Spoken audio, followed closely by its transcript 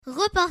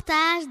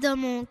Reportage dans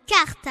mon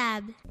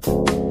cartable.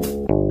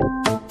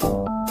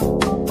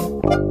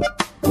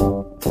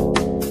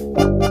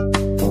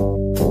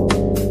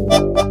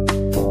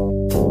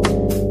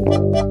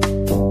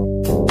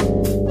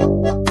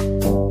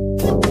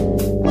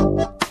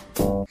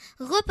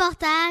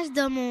 Reportage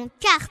dans mon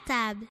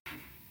cartable.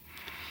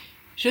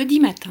 Jeudi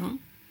matin,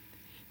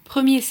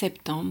 1er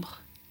septembre,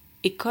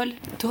 école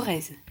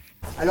Thorez.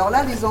 Alors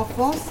là, les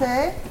enfants,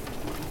 c'est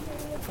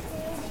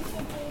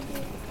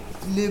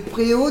le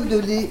préau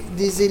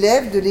des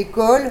élèves de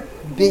l'école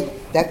B,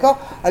 d'accord?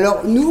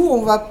 Alors nous,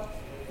 on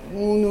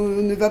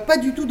ne va pas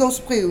du tout dans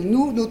ce préau.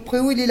 Nous, notre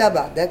préau, il est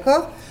là-bas,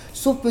 d'accord?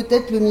 Sauf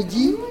peut-être le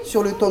midi,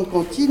 sur le temps de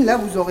cantine, là,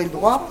 vous aurez le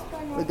droit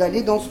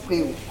d'aller dans ce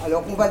préau.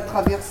 Alors, on va le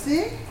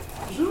traverser.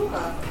 Bonjour.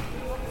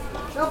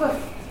 Ah bah,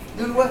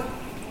 de loin.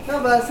 Ah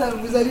bah, ça,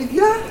 vous allez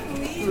bien?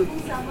 Oui,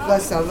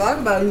 ça va,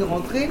 une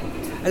rentrée.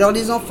 Alors,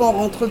 les enfants ne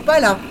rentrent pas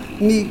là,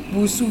 mais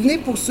vous vous souvenez,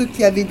 pour ceux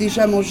qui avaient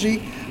déjà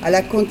mangé à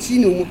la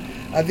cantine,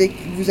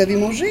 vous avez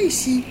mangé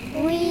ici?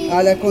 Oui.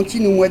 À la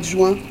cantine au mois de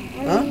juin.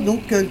 Hein? Oui.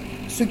 Donc,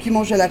 ceux qui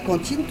mangent à la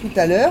cantine tout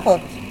à l'heure,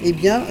 eh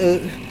bien,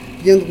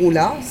 viendront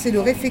là. C'est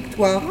le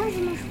réfectoire. Moi, je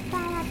mange pas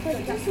à la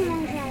cantine, je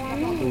mange à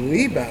la maison.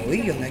 Oui,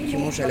 il y en a qui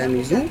mangent à la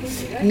maison.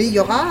 Mais il y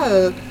aura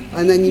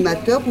un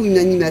animateur ou une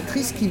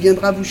animatrice qui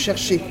viendra vous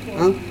chercher.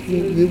 Hein?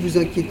 Ne vous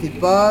inquiétez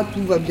pas,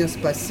 tout va bien se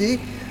passer.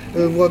 On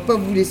ne va pas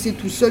vous laisser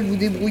tout seul vous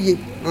débrouiller.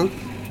 Hein?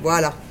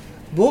 Voilà.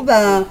 Bon,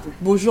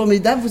 bonjour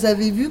mesdames, vous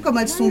avez vu comme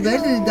elles sont belles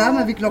les dames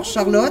avec leurs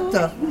charlottes?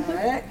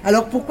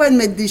 Alors pourquoi elles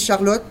mettent des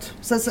charlottes?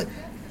 Ça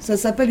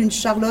s'appelle une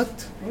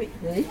charlotte? Oui.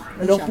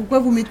 Alors pourquoi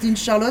vous mettez une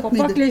charlotte? Pour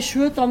pas que les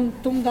cheveux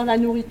tombent dans la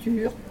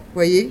nourriture. Vous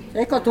voyez?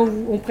 Et quand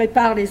on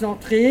prépare les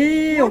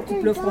entrées, on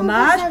coupe le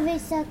fromage. Vous savez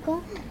ça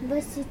quand?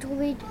 C'est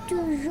trouver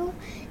toujours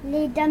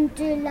les dames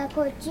de la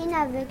cantine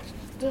avec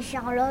des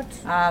charlottes.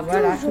 Ah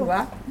voilà, toujours. tu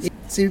vois.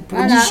 C'est pour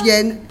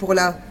l'hygiène, pour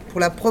la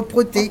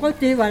propreté.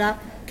 Propreté, voilà.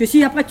 Que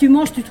si après tu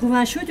manges, tu trouves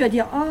un cheveu, tu vas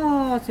dire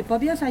oh c'est pas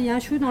bien ça, il y a un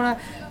cheveu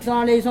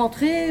dans les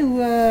entrées ou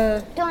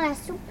dans la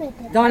soupe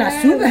peut-être. dans la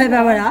soupe, et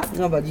ben voilà.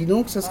 Ah dis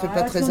donc, ça serait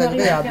pas très si on arrive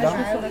agréable. à faire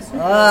un cheveu sur la soupe.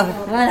 Ah,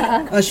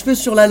 Voilà. un cheveu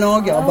sur la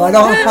langue.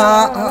 Alors,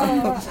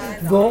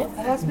 bon,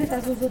 On va se mettre à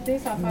zozoter,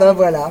 ça va.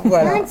 voilà.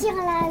 On tire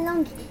la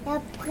langue et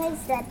après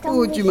ça tombe.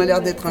 Oh, tu m'as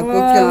l'air d'être un Ouais,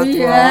 coquin, oui,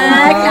 toi.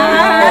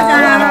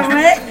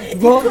 ouais.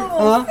 Bon,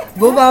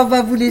 on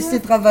va vous laisser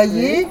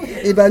travailler.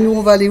 Et nous,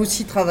 on va aller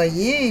aussi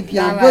travailler. Et puis,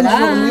 bonne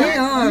journée.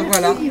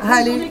 Voilà.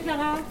 Allez.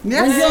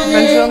 Merci.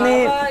 Bonne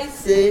journée.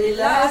 C'est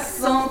la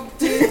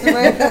santé.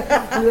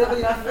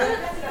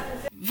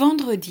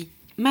 Vendredi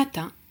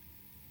matin,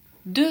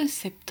 2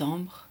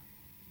 septembre,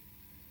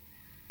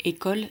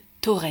 école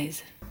Thorez.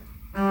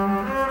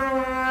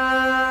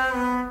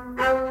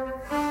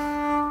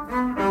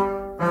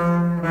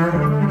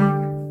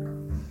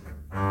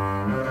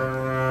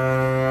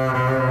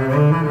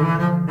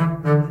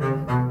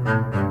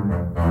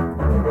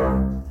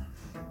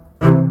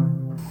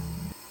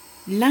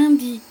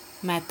 Lundi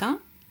matin,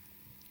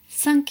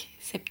 5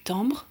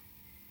 septembre,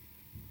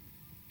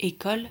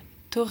 école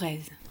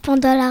Thorez.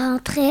 Pendant la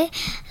rentrée,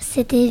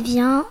 c'était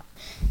bien.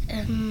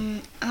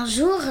 Un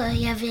jour,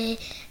 il y avait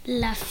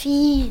la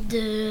fille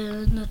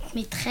de notre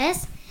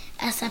maîtresse.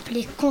 Elle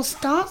s'appelait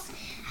Constance.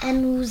 Elle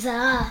nous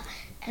a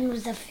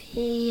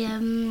fait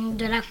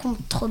de la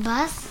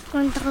contrebasse.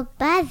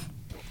 Contrebasse?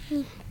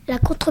 La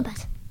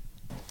contrebasse.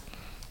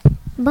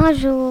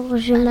 Bonjour,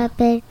 je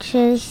m'appelle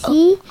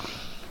Chelsea.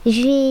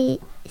 J'ai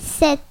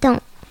 7 ans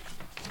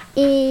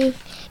et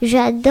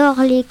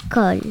j'adore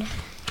l'école.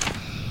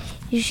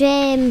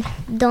 J'aime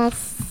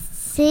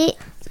danser,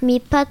 mais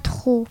pas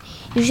trop.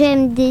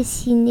 J'aime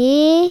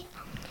dessiner,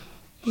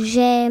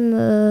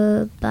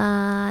 j'aime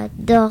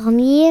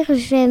dormir,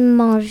 j'aime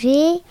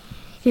manger,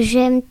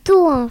 j'aime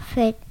tout en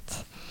fait.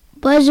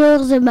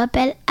 Bonjour, je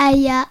m'appelle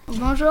Aya.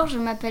 Bonjour, je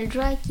m'appelle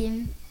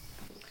Joachim.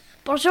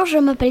 Bonjour, je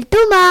m'appelle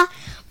Thomas.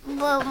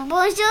 Bonjour,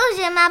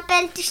 je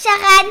m'appelle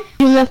Sharan.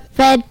 Je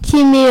m'appelle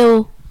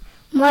Timéo.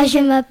 Moi, je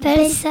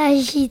m'appelle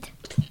Sagid.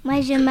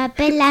 Moi, je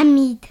m'appelle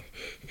Hamid.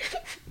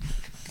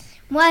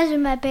 Moi, je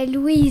m'appelle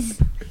Louise.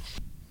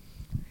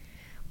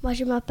 Moi,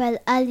 je m'appelle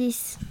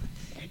Alice.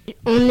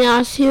 On est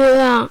en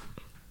CE1.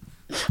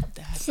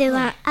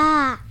 CE1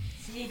 A.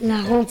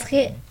 La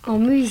rentrée en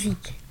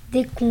musique.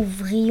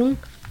 Découvrions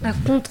la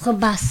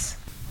contrebasse.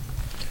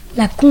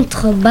 La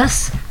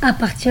contrebasse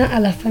appartient à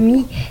la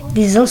famille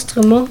des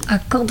instruments à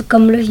cordes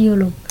comme le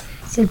violon.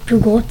 C'est le plus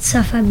gros de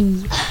sa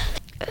famille.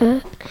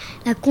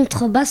 La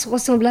contrebasse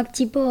ressemble un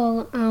petit peu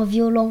à un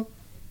violon.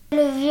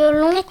 Le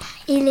violon,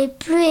 il est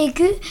plus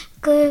aigu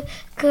que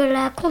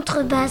la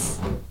contrebasse.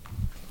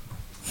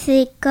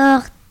 Ses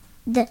cordes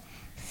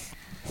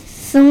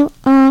sont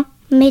en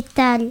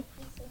métal.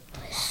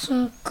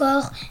 Son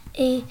corps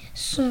et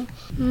son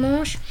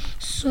manche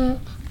sont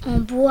en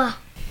bois.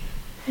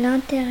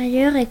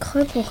 L'intérieur est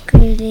creux pour que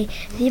les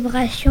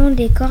vibrations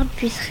des cordes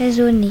puissent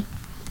résonner.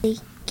 Les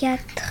 4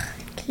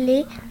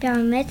 clés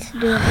permettent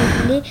de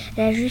régler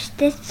la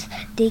justesse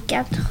des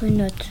 4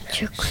 notes.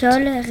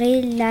 Sol,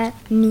 Ré, La,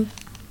 Mi.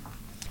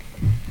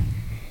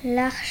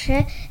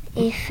 L'archet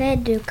est fait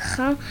de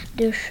crins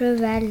de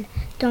cheval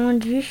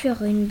tendu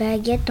sur une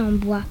baguette en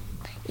bois.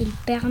 Il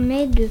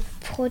permet de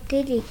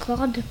frotter les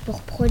cordes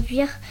pour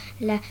produire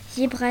la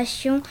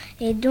vibration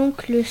et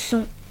donc le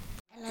son.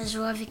 Elle a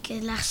joué avec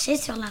l'archet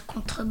sur la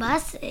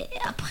contrebasse et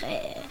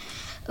après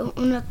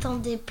on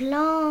entendait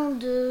plein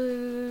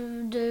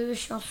de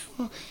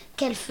chansons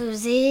qu'elle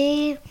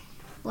faisait.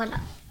 Voilà.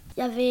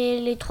 Il y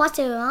avait les 3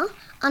 CE1,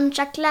 un de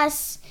chaque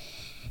classe,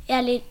 et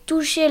allait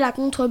toucher la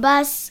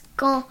contrebasse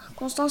quand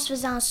Constance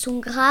faisait un son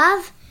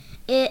grave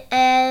et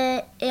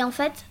en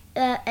fait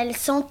elle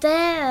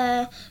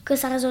sentait que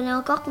ça résonnait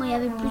encore quand il n'y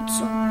avait plus de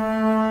son.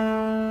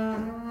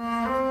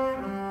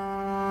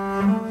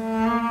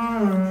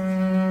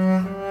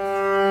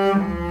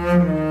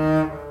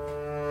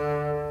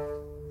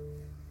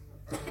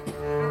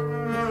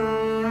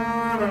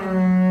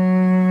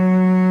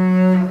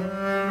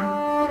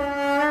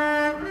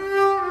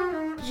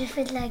 Je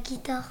fais de la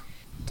guitare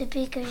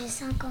depuis que j'ai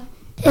 5 ans.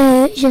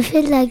 Je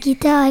fais de la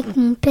guitare avec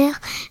mon père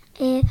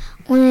et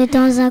on est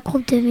dans un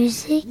groupe de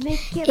musique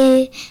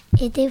et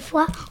des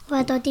fois on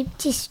va dans des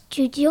petits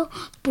studios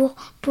pour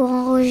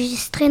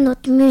enregistrer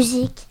notre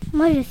musique.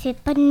 Moi je fais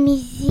pas de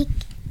musique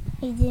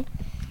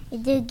et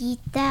de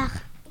guitare.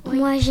 Oui.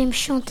 Moi j'aime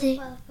chanter.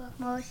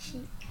 Moi aussi.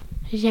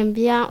 J'aime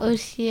bien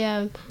aussi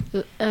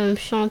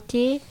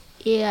chanter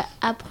et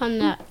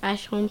apprendre à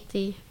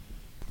chanter.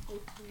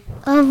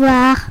 Au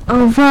revoir. Au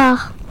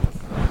revoir.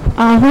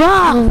 Au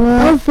revoir. Au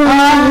revoir. Au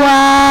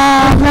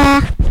revoir. Au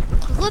revoir.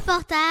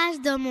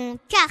 Reportage dans mon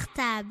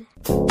cartable.